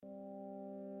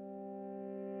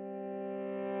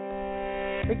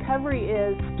Recovery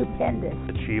is stupendous.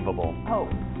 Achievable. Hope.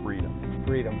 Freedom.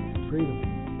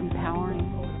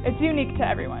 Empowering. It's unique to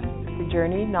everyone. It's a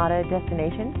journey, not a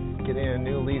destination. Getting a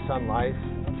new lease on life.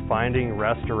 It's finding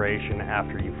restoration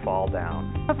after you fall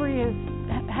down. Recovery is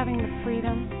having the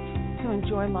freedom to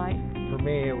enjoy life. For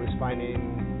me, it was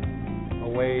finding a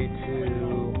way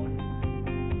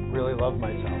to really love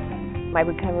myself. My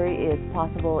recovery is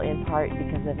possible in part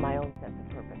because of my own sense of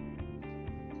purpose.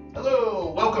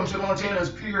 Hello, welcome to Montana's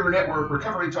Peer Network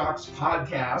Recovery Talks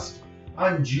podcast.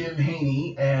 I'm Jim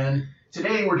Haney, and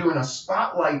today we're doing a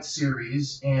spotlight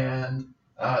series, and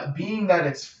being that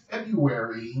it's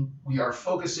February, we are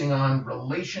focusing on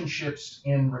relationships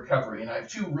in recovery, and I have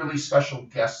two really special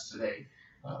guests today.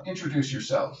 Introduce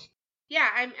yourselves. Yeah,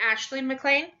 I'm Ashley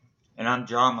McLean. And I'm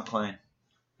John McLean.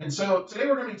 And so today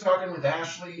we're going to be talking with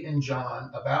Ashley and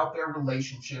John about their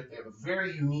relationship. They have a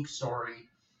very unique story.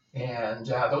 And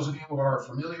those of you who are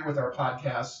familiar with our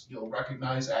podcast, you'll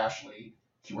recognize Ashley.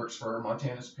 She works for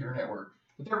Montana's Peer Network.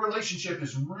 But their relationship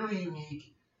is really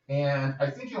unique, and I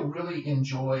think you'll really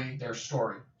enjoy their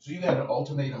story. So you had an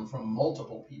ultimatum from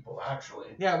multiple people, actually.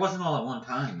 Yeah, it wasn't all at one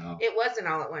time, though. It wasn't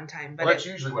all at one time, but Well, that's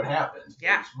usually what happens.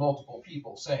 Yeah. There's multiple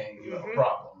people saying you have a Mhm.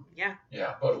 problem. Yeah.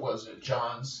 Yeah, but was it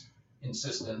John's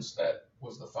insistence that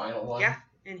was the final one? Yeah.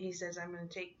 And he says, I'm going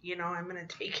to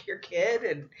take your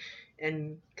kid,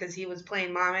 and because he was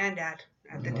playing mom and dad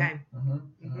at the time.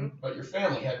 But your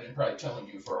family had been probably telling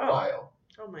you for a Oh. while.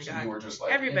 Oh my So God. you were just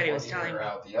like Everybody in was one telling ear me.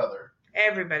 out the other.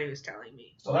 Everybody was telling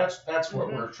me. So that's what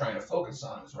Mhm. we're trying to focus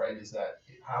on, is that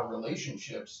how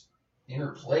relationships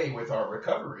interplay with our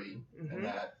recovery, Mhm. and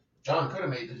that John could have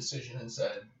made the decision and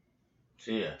said,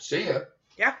 See ya. see ya.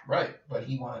 Yeah. Right. But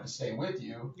he wanted to stay with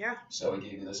you. Yeah. So he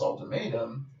gave you this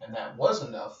ultimatum, and that was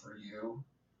enough for you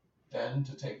then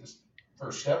to take the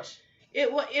first steps.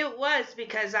 It was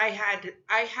because I had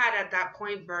at that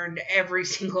point burned every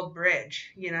single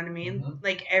bridge. You know what I mean? Mhm.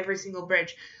 Like every single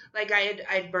bridge. Like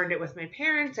I'd burned it with my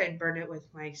parents. I'd burned it with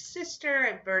my sister.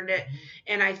 I burned it,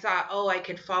 and I thought,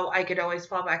 I could always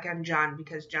fall back on John,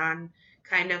 because John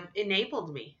kind of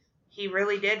enabled me. He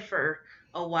really did for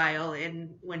a while.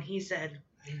 And when he said,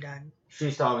 "I'm done," She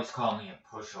used to always call me a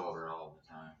pushover all the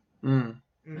time. Mhm.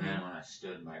 And then when I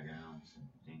stood my ground, some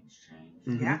things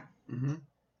changed. Yeah.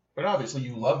 But obviously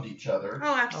you loved each other,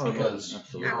 Oh, absolutely. because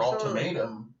Absolutely. your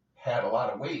ultimatum had a lot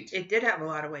of weight. It did have a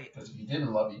lot of weight. Because if you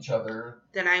didn't love each other,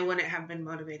 Then I wouldn't have been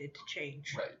motivated to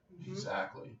change. right? Mhm.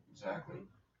 Exactly.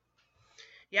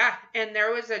 Yeah, and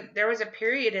there was a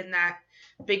period in that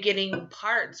beginning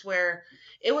parts where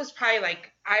it was probably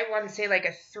like, I want to say like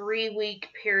a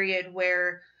 3-week period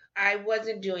where I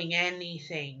wasn't doing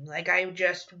anything. Like I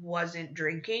just wasn't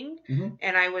drinking, Mhm.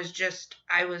 and I was just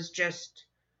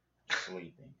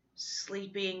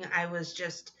Sleeping. I was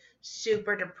just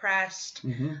super depressed.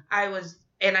 Mm-hmm.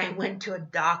 I went to a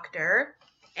doctor,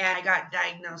 and I got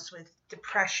diagnosed with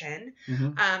depression.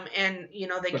 Mhm. And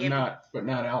they gave But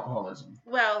not alcoholism.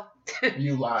 well,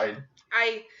 You lied.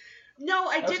 I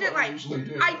That's didn't what we lie. usually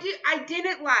do. I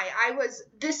didn't lie.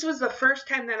 This was the first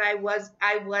time that I was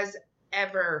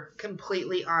ever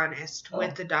completely honest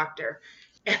with the doctor.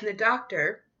 And the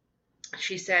doctor,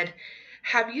 she said,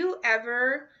 "Have you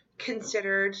ever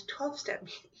considered 12-step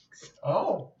meetings?"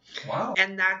 Oh, wow.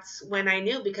 And that's when I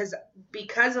knew,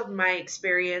 because of my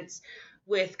experience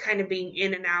with kind of being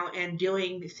in and out and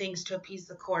doing things to appease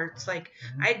the courts. Like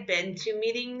I'd been to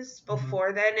meetings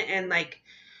before then, and like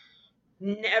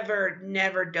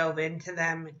never dove into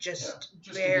them. Just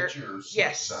to bare, get your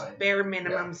yes, sign. bare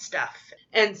minimum stuff.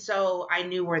 And so I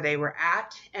knew where they were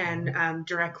at, and Mm-hmm.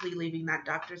 directly leaving that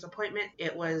doctor's appointment,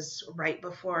 it was right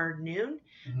before noon,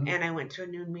 Mhm. and I went to a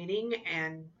noon meeting,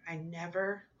 and I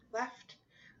never left.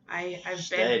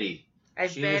 Steady.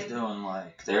 I've She been was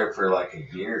doing there for a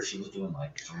year. She was doing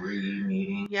 3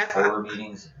 meetings, Yeah. 4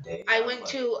 meetings a day. I went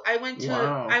to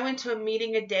Wow. I went to a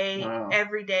meeting a day Wow.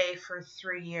 every day for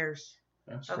 3 years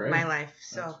That's of great. my life.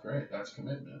 So That's great. That's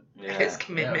commitment. it's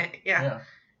commitment. Yeah.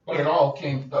 But it all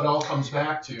comes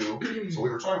back to, so we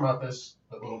were talking about this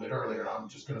a little bit earlier, and I'm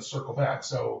just going to circle back.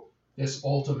 So this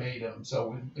ultimatum. So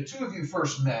when the two of you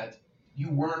first met, you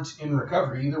weren't in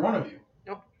recovery, either one of you.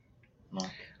 Nope. No.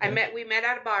 We met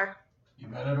at a bar. You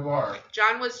met at a bar.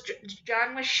 John was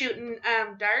shooting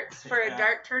darts for a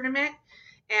dart tournament,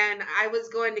 and I was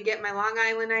going to get my Long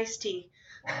Island iced tea.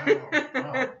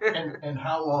 Wow. And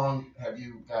how long have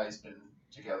you guys been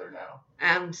together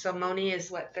now? So Moni is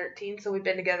 13, so we've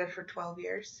been together for 12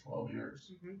 years. 12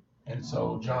 years. Mhm. And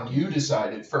so, John, you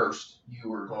decided first you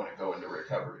were going to go into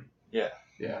recovery. Yeah.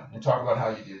 Yeah. And talk about how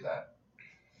you did that.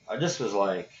 I just was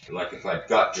like if I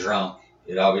got drunk,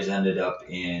 it always ended up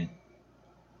in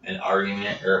an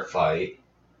argument or a fight,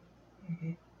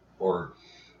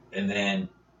 and then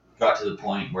got to the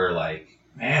point where like,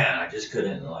 man, I just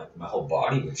couldn't, like, my whole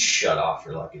body would shut off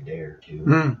for like a day or two.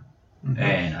 Mm-hmm.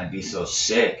 And I'd be so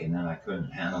sick, and then I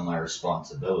couldn't handle my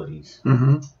responsibilities.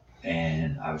 Mm-hmm.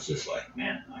 And I was just like,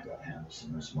 man, I gotta handle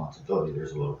some responsibility.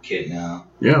 There's a little kid now.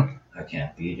 Yeah. I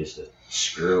can't be just a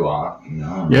screw off, you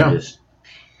know? And Yeah.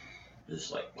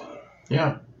 Just like,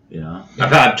 Yeah. you know?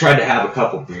 I've tried to have a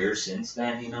couple beers since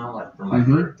then, you know? Like for my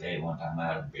birthday, one time I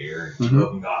had a beer, and two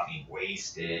of them got me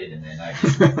wasted, and then I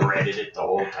just regretted it the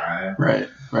whole time. Right.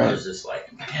 I was just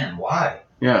like, man, why?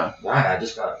 Yeah. Why? I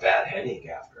just got a bad headache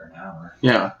after an hour.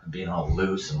 Yeah. Being all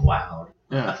loose and loud.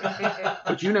 Yeah.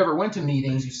 But you never went to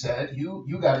meetings, you said.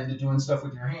 You got into doing stuff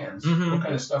with your hands. Mhm. What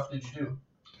kind of stuff did you do?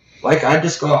 Like, I'd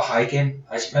just go out hiking.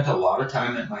 I spent a lot of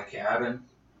time at my cabin.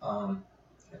 I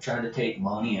tried to take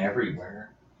money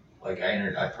everywhere. Like,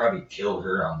 I probably killed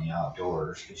her on the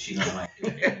outdoors because she don't like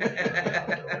doing anything on the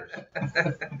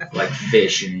outdoors. Like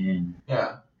fishing.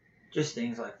 Yeah. Just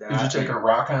things like that. Did you take her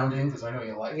rock hounding? Because I know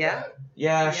you like that.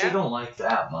 Yeah, she Yeah. don't like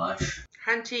that much.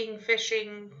 Hunting,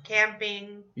 fishing,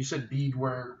 camping. You said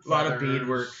beadwork. A lot of feathers.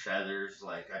 beadwork, feathers.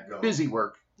 Like, I'd go. Busy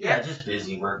work. Yeah, just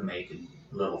busy work making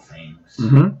little things.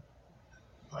 Mm-hmm.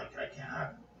 Like, I can't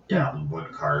have down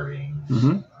wood carvings.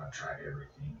 Mhm. I've tried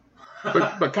everything.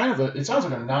 But kind of a It sounds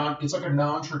like a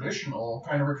non-traditional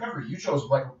kind of recovery. You chose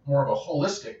like more of a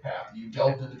holistic path. You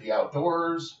delved into the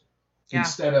outdoors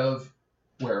instead of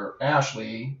where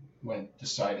Ashley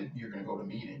decided you're going to go to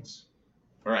meetings.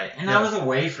 Right, and Yeah. I was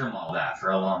away from all that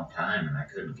for a long time, and I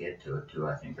couldn't get to it too.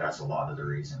 I think that's a lot of the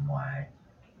reason why I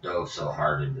dove so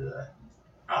hard into the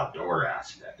outdoor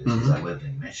aspect, is because I lived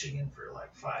in Michigan for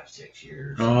like 5-6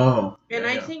 years. Oh. And Yeah,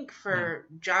 I yeah. think for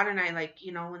John and I, like,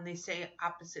 you know, when they say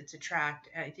opposites attract,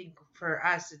 I think for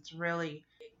us, it's really,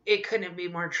 it couldn't be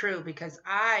more true, because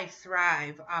I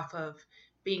thrive off of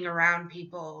being around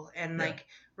people, and like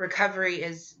recovery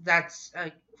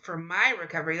for my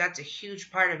recovery, that's a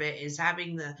huge part of it, is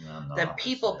having the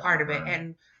people part of it.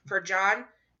 And for John,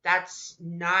 that's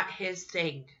not his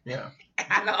thing. Yeah.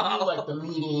 At You all. like the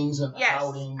meetings and the Yes,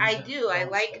 outings. I and do. I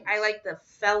those like things. the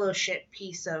fellowship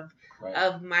piece of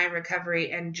my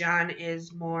recovery, and John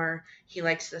is more, he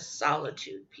likes the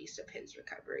solitude piece of his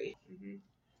recovery. Mm-hmm.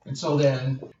 And so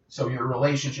your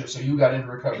relationship, so you got into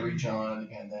recovery, John,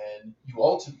 and then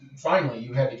finally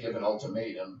you had to give an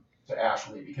ultimatum to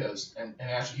Ashley because, and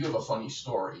Ashley, you have a funny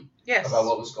story Yes. about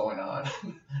what was going on.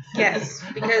 Yes,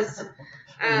 because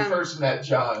when you first met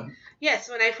John. Yes,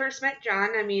 when I first met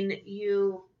John, I mean,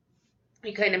 you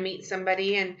kind of meet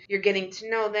somebody and you're getting to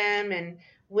know them, and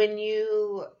when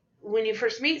you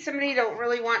first meet somebody, you don't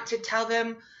really want to tell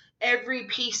them every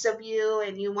piece of you,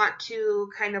 and you want to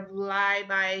kind of lie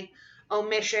by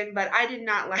omission, but I did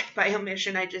not lie by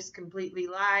omission. I just completely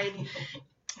lied.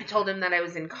 I told him that I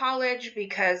was in college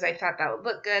because I thought that would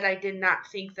look good. I did not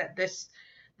think that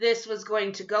this was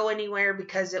going to go anywhere,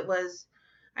 because it was,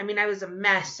 I mean, I was a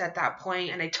mess at that point,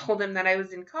 and I told him that I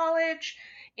was in college,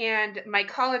 and my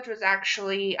college was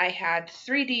actually, I had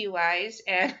 3 DUIs,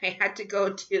 and I had to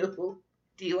go to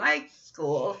DUI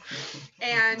school,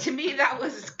 and to me that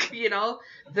was, you know,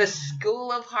 the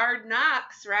school of hard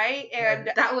knocks, right? And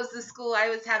that was the school I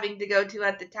was having to go to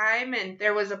at the time, and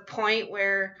there was a point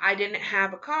where I didn't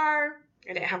have a car,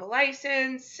 I didn't have a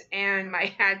license, and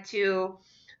I had to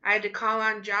call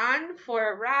on John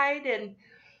for a ride,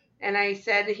 and I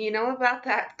said, you know about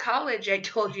that college I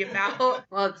told you about?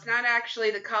 Well, it's not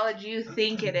actually the college you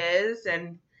think it is,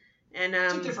 and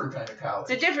It's a different kind of college.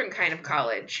 It's a different kind of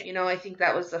college. You know, I think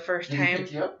that was the first Did time. he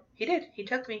pick you up? He did. He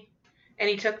took me. And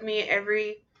he took me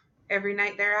every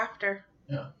night thereafter.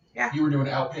 Yeah. Yeah. You were doing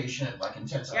outpatient, like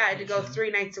intense outpatient. Yeah, I had to go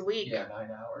 3 nights a week. Yeah,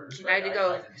 9 hours. I had to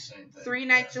go did the same thing. 3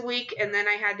 nights a week, and then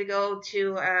I had to go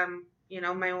to,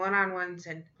 my one-on-ones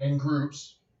and In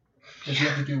groups. Because you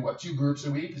have to do, 2 groups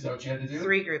a week? Is that what you had to do?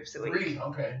 3 groups a week. 3,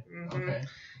 okay. Mhm. Okay.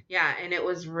 Yeah, and it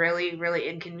was really, really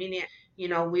inconvenient. You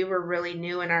know, we were really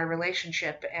new in our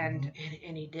relationship, and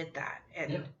he did that.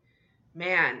 And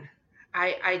man,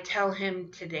 I tell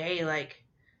him today, like,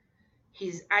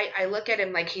 I look at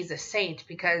him like he's a saint,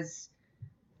 because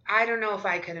I don't know if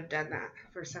I could have done that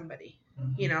for somebody,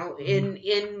 you know,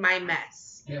 in my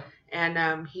mess. Yeah.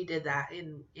 And he did that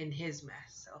in his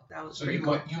mess. So that was So pretty you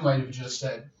cool. might have just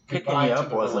said Picking goodbye me to up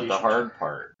the wasn't the relationship. hard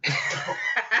part.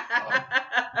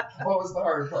 What was the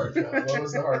hard part, John? What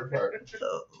was the hard part?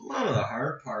 A lot of the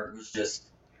hard part was just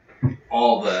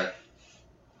all the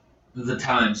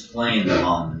times playing the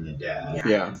mom and the dad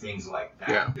and things like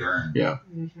that during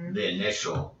the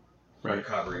initial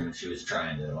recovery, when she was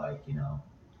trying to, like, you know,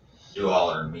 do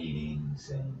all her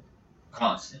meetings and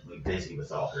constantly busy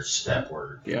with all her step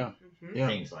work. Yeah. Mhm. Yeah.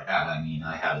 Things like that. I mean,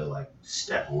 I had to like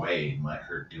step away and let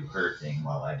her do her thing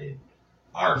while I did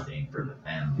our thing for the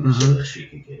family so that she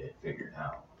could get it figured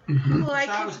out. Mm-hmm. Well,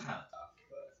 That was kind of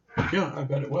tough. Yeah, I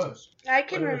bet it was. I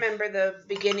can But if- remember the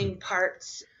beginning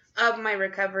parts of my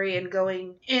recovery and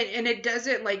going and it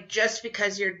doesn't like just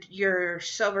because you're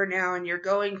sober now and you're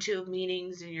going to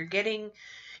meetings and you're getting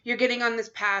on this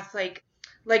path like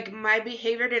my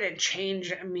behavior didn't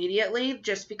change immediately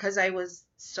just because I was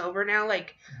sober now.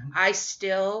 Like I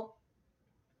still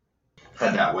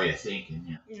Had that way of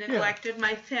thinking, yeah. neglected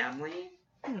my family.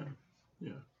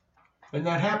 Yeah. And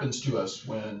that happens to us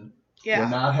when Yeah. we're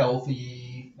not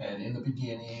healthy, and in the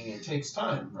beginning, it takes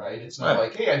time, right? It's not Right.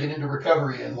 like, hey, I get into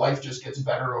recovery and life just gets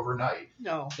better overnight.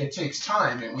 No. It takes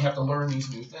time, and we have to learn these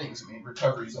new things. I mean,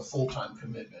 recovery is a full-time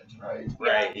commitment, right?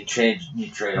 Right. You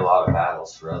trade a lot of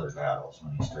battles for other battles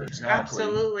when you start. Exactly.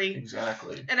 Absolutely.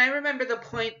 Exactly. And I remember the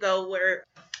point though where,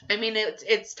 I mean,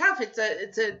 it's tough. It's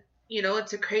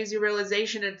a crazy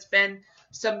realization. It's been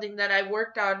something that I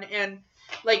worked on, and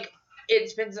like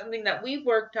it's been something that we've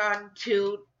worked on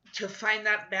to find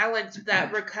that balance.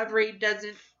 That recovery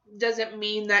doesn't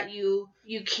mean that you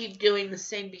keep doing the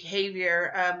same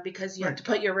behavior because you have to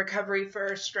put your recovery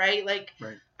first, right? Like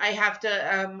Right. I have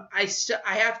to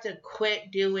I have to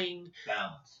quit doing.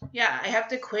 Balance. Yeah, I have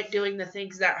to quit doing the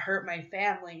things that hurt my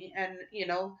family and,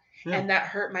 Yeah. and that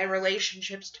hurt my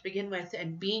relationships to begin with.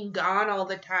 And being gone all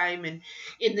the time and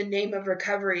in the name of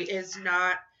recovery is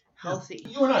not healthy.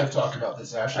 You and I have talked about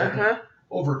this, Ashley. Uh-huh.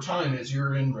 Over time, as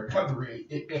you're in recovery,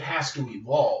 it has to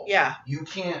evolve. Yeah. You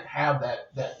can't have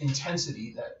that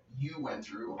intensity that you went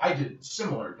through. I did a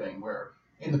similar thing where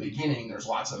in the beginning there's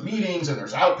lots of meetings and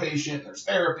there's outpatient and there's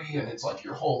therapy and it's like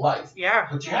your whole life. Yeah.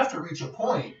 But you have to reach a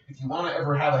point, if you want to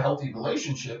ever have a healthy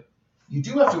relationship, you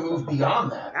do have to move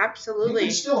beyond that. You Absolutely.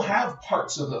 can still have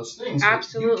parts of those things.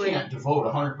 Absolutely. But you can't devote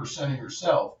 100% of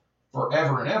yourself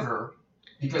forever and ever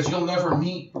because you'll never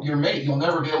meet your mate. You'll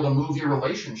never be able to move your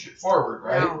relationship forward,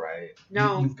 right? No. Right.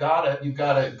 No. You've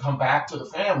gotta come back to the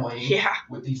family Yeah.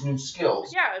 with these new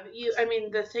skills. Yeah. I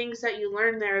mean, the things that you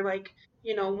learn there, like,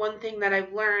 one thing that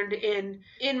I've learned in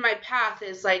my path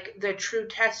is like the true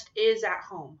test is at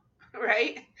home,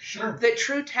 right? Sure. The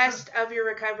true test of your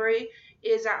recovery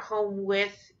is at home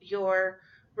with your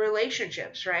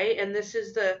relationships, right? And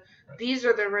these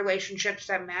are the relationships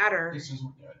that matter. This is.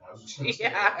 I was just gonna say,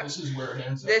 Yeah. This is where it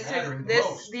ends up mattering the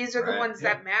most. These are the Right. ones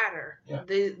that matter. Yeah.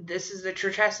 This is the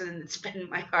true test, and it's been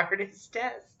my hardest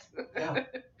test. Yeah.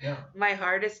 Yeah. My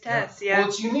hardest test, Well, yeah.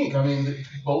 it's unique. I mean,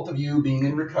 both of you being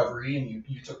in recovery, and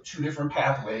you took two different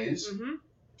pathways Mhm.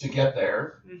 to get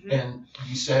there. Mhm. And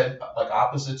you said like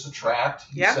opposites attract.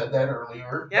 You Yeah. said that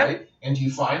earlier, Yeah. right? And do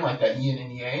you find like that yin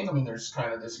and yang? I mean, there's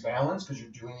kind of this balance because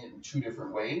you're doing it in two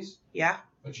different ways, Yeah.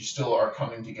 but you still are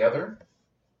coming together.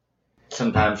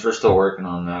 Sometimes we're still working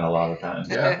on that a lot of times.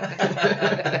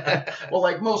 Yeah. Well,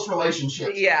 like most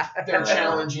relationships, Yeah. they're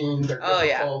challenging. They're Oh,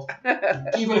 yeah.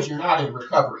 difficult. Even if you're not in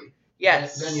recovery.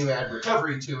 Yes. Then you add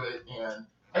recovery to it, and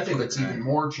I think it's even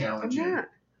more I'm challenging.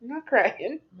 not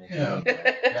crying. Yeah.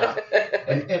 Yeah.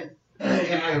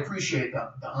 And I appreciate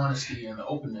the honesty and the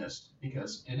openness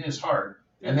because it is hard.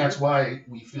 And that's why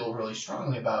we feel really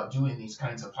strongly about doing these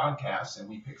kinds of podcasts. And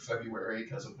we pick February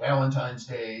because of Valentine's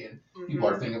Day and people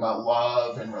are thinking about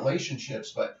love and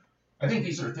relationships. But I think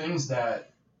these are things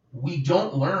that we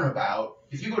don't learn about.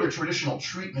 If you go to traditional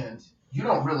treatment, you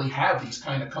don't really have these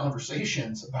kind of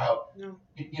conversations about,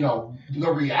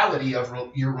 the reality of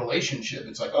your relationship.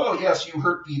 It's like, oh, yes, you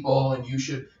hurt people and you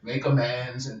should make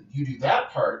amends and you do that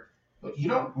part. But you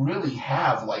don't really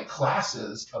have like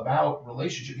classes about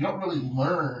relationship. You don't really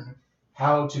learn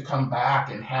how to come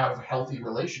back and have healthy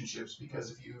relationships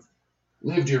because if you've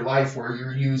lived your life where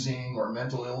you're using or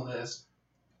mental illness,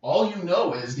 all you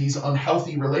know is these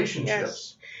unhealthy relationships.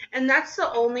 Yes. And that's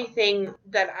the only thing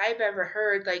that I've ever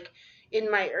heard, like in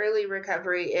my early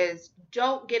recovery, is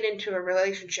don't get into a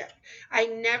relationship. I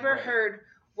never Right. heard,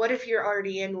 what if you're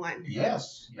already in one?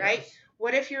 Yes. Right?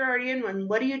 What if you're already in one?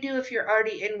 What do you do if you're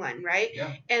already in one, right?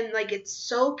 Yeah. And like it's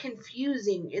so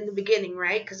confusing in the beginning,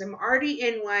 right? Because I'm already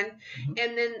in one,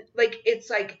 and then like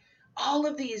it's like all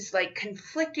of these like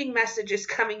conflicting messages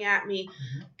coming at me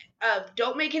of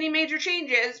don't make any major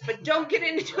changes, but don't get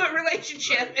into a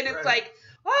relationship, Right, and it's right. like,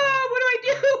 oh, what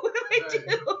do I do? What do I Right,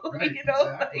 do? right,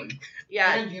 exactly. like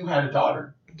yeah. And you had a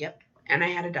daughter. Yep. And I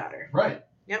had a daughter. Right.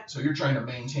 Yep. So you're trying to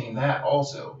maintain that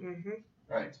also. Mm-hmm.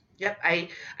 Right. Yep. I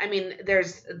mean,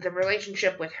 there's the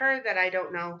relationship with her that I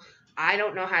don't know. I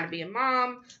don't know how to be a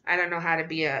mom. I don't know how to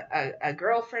be a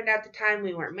girlfriend at the time.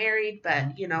 We weren't married,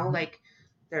 but like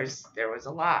there was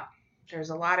a lot. There's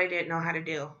a lot I didn't know how to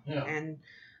do. Yeah. And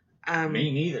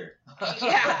Me neither.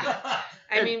 Yeah.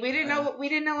 I mean, we didn't know what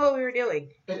we were doing.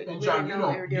 And We John, didn't know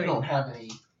what we were you doing. don't have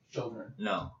any children.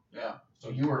 No. Yeah. So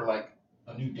you were like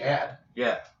a new dad.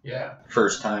 Yeah. Yeah.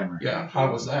 First timer. Yeah.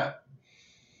 How was that?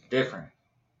 Different.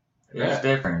 It Yeah. was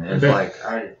different. It was Yeah. like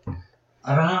I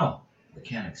don't know. I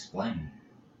can't explain.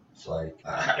 It's like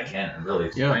I can't really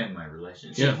explain my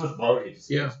relationship with Bodie. It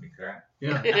just makes me cry.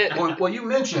 Yeah. well, you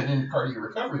mentioned in part of your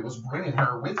recovery was bringing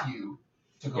her with you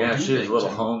to go. Yeah, do she was a things. little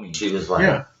homie. She was like,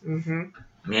 Yeah.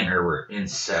 me and her were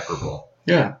inseparable.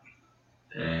 Yeah.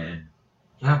 And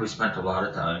yeah, we spent a lot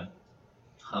of time,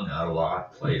 hung out a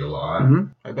lot, played a lot.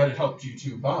 I bet it helped you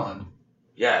two bond.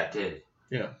 Yeah, it did.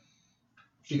 Yeah.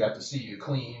 She got to see you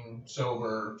clean,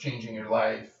 sober, changing your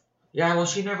life. Yeah, well,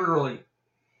 she never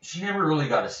really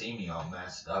got to see me all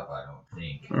messed up, I don't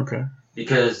think. Okay.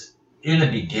 Because in the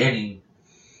beginning,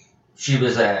 she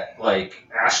was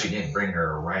Ashley didn't bring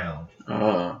her around.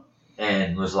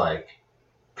 And was like,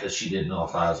 because she didn't know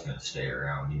if I was going to stay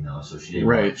around, so she didn't.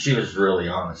 Right. She was really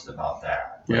honest about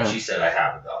that. Like, Yeah. she said, I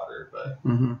have a daughter, but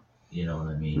you know what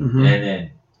I mean? Mhm. And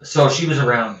then, so she was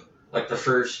around, like the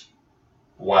first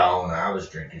while when I was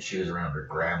drinking, she was around her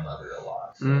grandmother a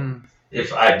lot. So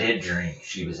if I did drink,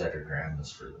 she was at her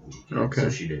grandma's for the weekend. Okay. So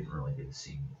she didn't really get to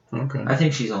see me. Okay. I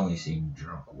think she's only seen me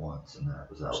drunk once, and that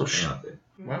was out So with she- nothing.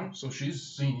 Wow. So she's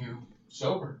seen you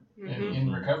sober and Mhm.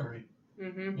 in recovery.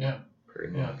 Mhm. Yeah.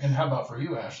 Pretty Yeah. much. And how about for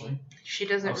you, Ashley? She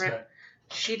doesn't. How's that?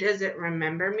 She doesn't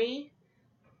remember me.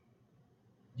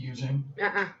 Using?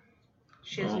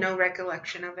 She has Oh. no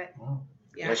recollection of it. Wow.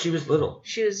 Yeah, she was little.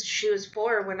 She was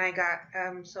 4 when I got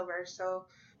sober. So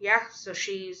yeah. So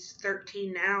she's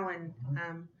 13 now and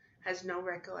has no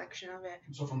recollection of it.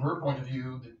 So from her point of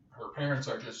view, her parents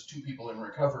are just two people in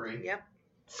recovery. Yep.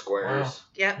 Squares.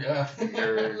 Yep. Yeah.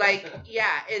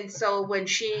 And so when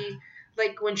she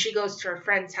goes to her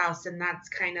friend's house, and that's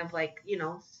kind of like,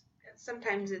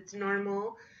 sometimes it's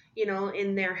normal,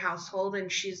 in their household,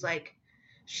 and she's like,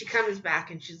 she comes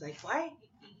back and she's like, why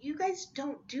you guys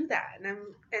don't do that?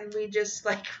 And we just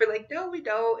we're like, no, we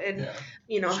don't. And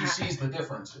Yeah. She sees the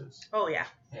differences. oh yeah.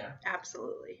 Yeah.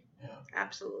 Absolutely. Yeah.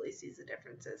 Absolutely sees the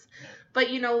differences. Yeah. But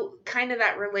kind of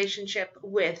that relationship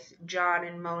with John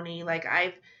and Moni,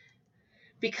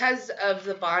 because of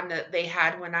the bond that they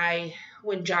had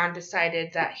when John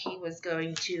decided that he was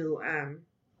going to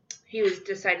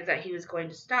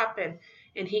stop,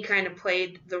 and he kind of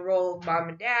played the role of mom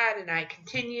and dad, and I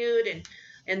continued,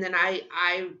 and then I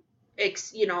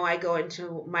go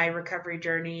into my recovery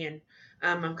journey, and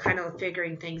I'm kind of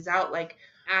figuring things out.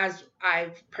 As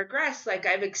I've progressed,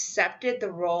 I've accepted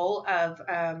the role of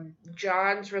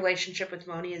John's relationship with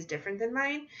Moni is different than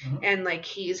mine. And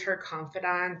he's her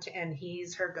confidant and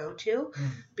he's her go-to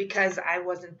because I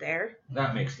wasn't there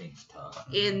That makes things tough.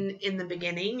 in the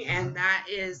beginning. And that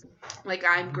is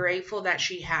I'm grateful that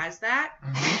she has that.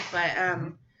 But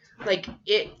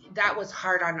that was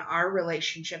hard on our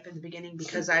relationship in the beginning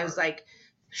because I was like,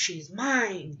 she's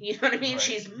mine. You know what I mean? Right.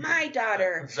 She's my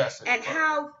daughter. Possessive. And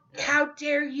how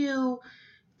dare you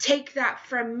take that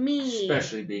from me?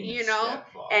 Especially being a stepfather.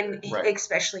 And Right.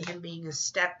 especially him being a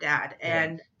stepdad. Yeah.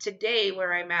 And today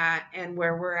where I'm at and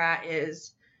where we're at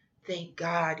is, thank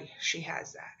God she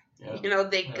has that. Yeah.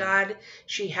 Thank God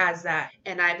she has that.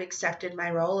 And I've accepted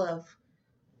my role of,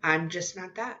 I'm just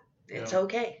not that. It's Yeah.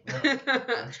 okay. Yeah. That's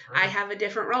great. I have a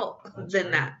different role That's than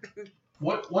great. that.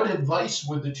 What advice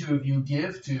would the two of you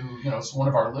give to, one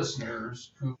of our listeners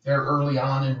who they're early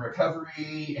on in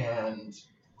recovery and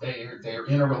they're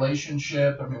in a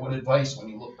relationship? I mean, what advice when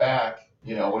you look back,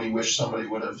 what do you wish somebody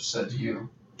would have said to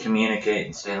you? Communicate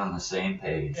and stay on the same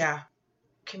page. Yeah.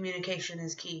 Communication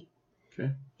is key.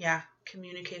 Okay. Yeah.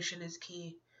 Communication is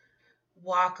key.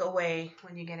 Walk away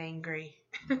when you get angry.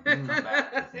 Come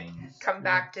back to things. Come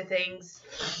back to things.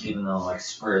 Even though,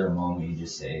 spur of the moment, you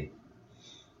just say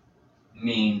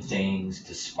mean things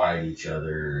to spite each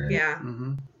other. And, Yeah.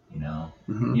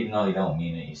 Mm-hmm. Even though you don't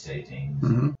mean it, you say things.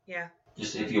 Mm-hmm. Yeah.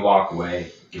 Just if you walk away,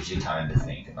 it gives you time to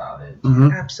think about it.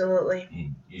 Mm-hmm. Absolutely.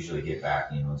 You usually get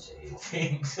back, and say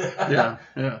things. Yeah.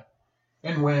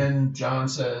 And when John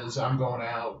says, I'm going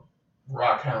out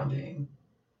rock hounding,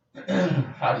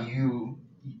 how do you,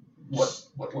 what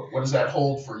does that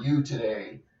hold for you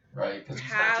today? Right? Because he's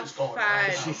not Have just going fun.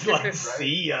 out. She's right? like,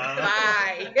 see ya.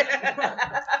 Bye.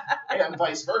 And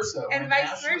vice versa. And When vice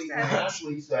Ashley, versa. when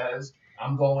Ashley says,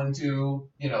 I'm going to,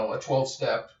 a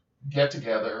 12-step get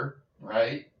together,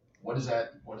 right? What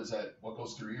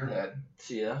goes through your head?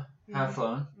 See ya. Have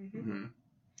fun. Mhm. Mm-hmm.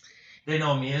 They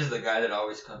know me as the guy that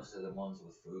always comes to the ones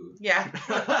with food. Yeah.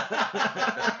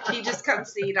 He just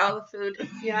comes to eat all the food.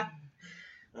 Yeah.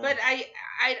 But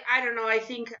I don't know. I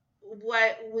think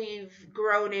what we've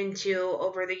grown into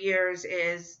over the years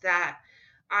is that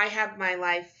I have my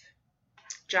life,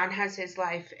 John has his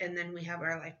life, and then we have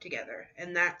our life together.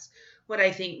 And that's what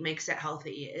I think makes it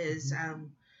healthy is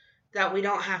that we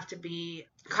don't have to be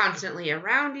constantly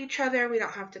around each other. We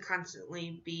don't have to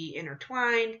constantly be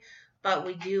intertwined, but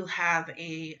we do have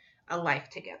a life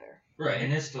together. Right,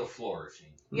 and it's still flourishing.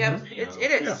 Yep, You know?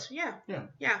 it is.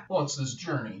 Yeah. Well, it's this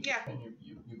journey. Yeah. And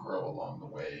you grow along the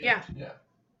way. Yeah. Yeah.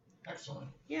 Excellent.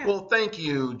 Yeah. Well, thank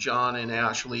you, John and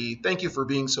Ashley. Thank you for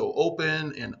being so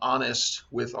open and honest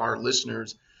with our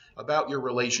listeners about your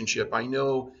relationship. I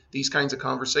know these kinds of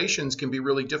conversations can be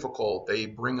really difficult. They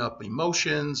bring up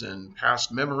emotions and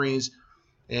past memories.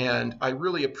 And I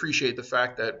really appreciate the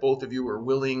fact that both of you are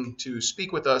willing to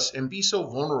speak with us and be so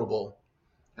vulnerable.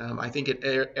 I think it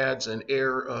adds an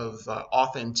air of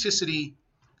authenticity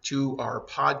to our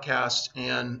podcast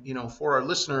and, for our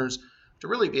listeners to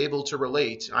really be able to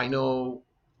relate. I know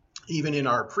even in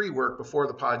our pre-work before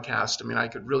the podcast, I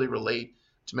could really relate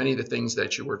to many of the things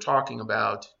that you were talking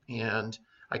about. And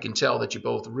I can tell that you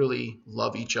both really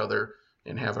love each other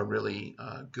and have a really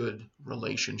good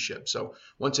relationship. So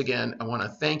once again, I want to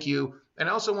thank you. And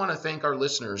I also want to thank our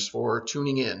listeners for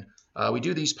tuning in. We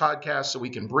do these podcasts so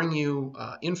we can bring you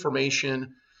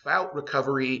information about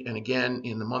recovery. And again,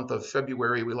 in the month of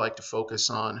February, we like to focus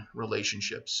on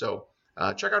relationships. So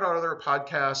check out our other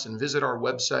podcasts and visit our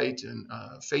website and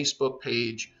Facebook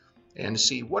page and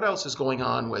see what else is going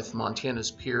on with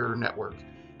Montana's Peer Network.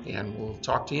 And we'll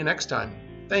talk to you next time.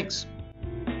 Thanks.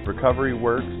 Recovery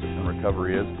works and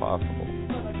recovery is possible.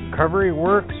 Recovery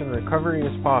works and recovery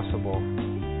is possible.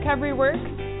 Recovery works.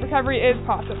 Recovery is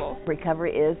possible.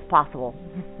 Recovery is possible.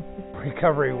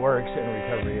 Recovery works and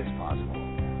recovery is possible.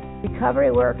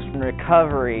 Recovery works and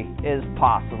recovery is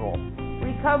possible.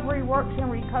 Recovery works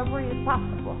and recovery is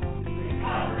possible.